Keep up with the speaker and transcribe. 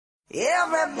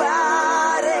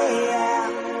Everybody, yeah.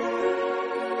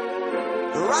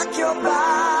 Rock your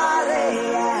body,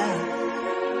 yeah.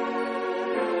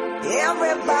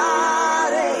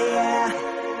 Everybody, yeah.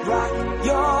 Rock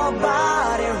your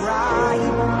body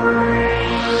right.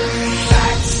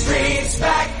 Back streets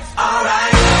back,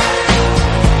 alright.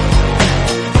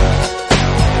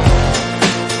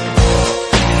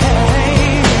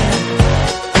 Hey,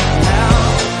 now,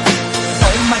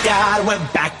 oh my God, we're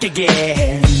back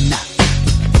again.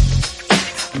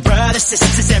 Brothers,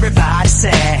 sisters, everybody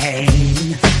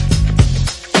sing.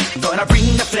 Gonna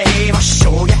bring the flame, I'll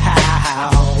show you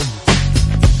how.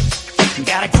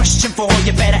 Got a question for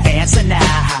you, better answer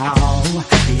now.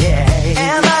 Yeah.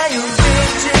 Am I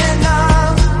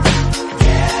original?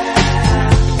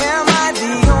 Yeah. Am I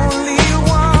the only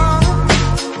one?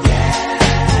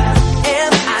 Yeah.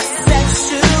 Am I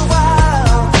sexual?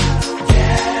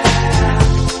 Yeah.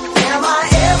 Am I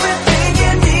everything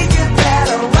you need? You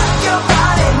better rock your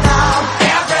body now.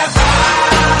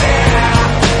 Everybody,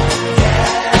 yeah.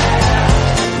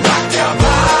 Rock your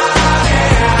body,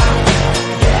 yeah.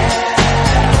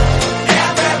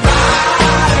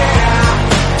 Everybody,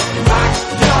 rock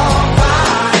your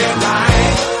body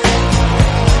right.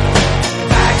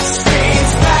 Back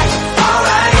streets back,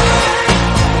 alright.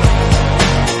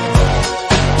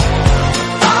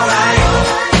 Alright.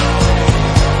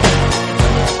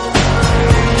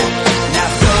 Now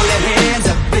throw your hands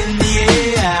up in the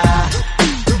air.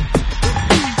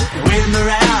 Wave them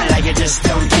around like you just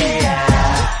don't care.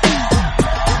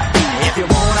 If you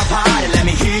wanna party, let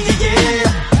me hear you, yeah.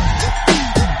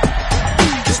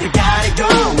 'Cause we got it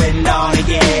going on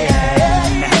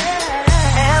again.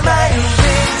 Am I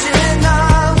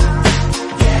original?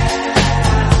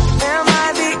 Yeah. Am I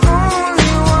the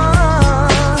only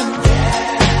one?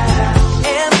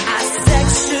 Yeah. Am I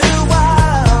sexual?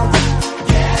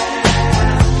 Yeah.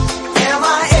 Am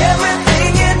I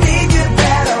everything you need? You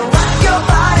better rock your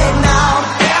body now.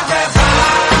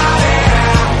 Everybody,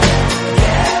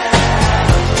 yeah.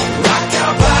 Rock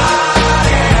your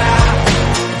body,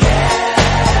 yeah.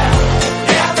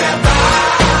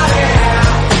 Everybody,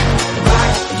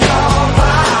 rock your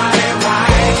body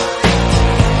right.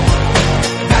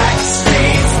 Back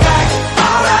streets back,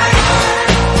 alright.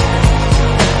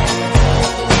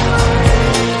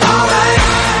 Alright.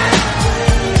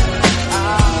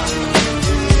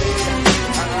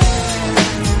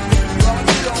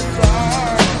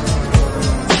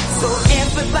 So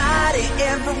everybody,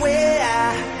 everywhere,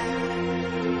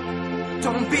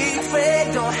 don't be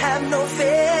afraid, don't have no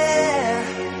fear.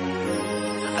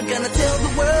 I'm gonna tell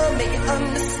the world, make it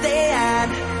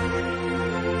understand.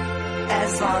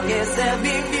 As long as there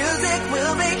be music,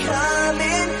 we'll be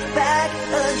coming back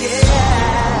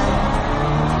again.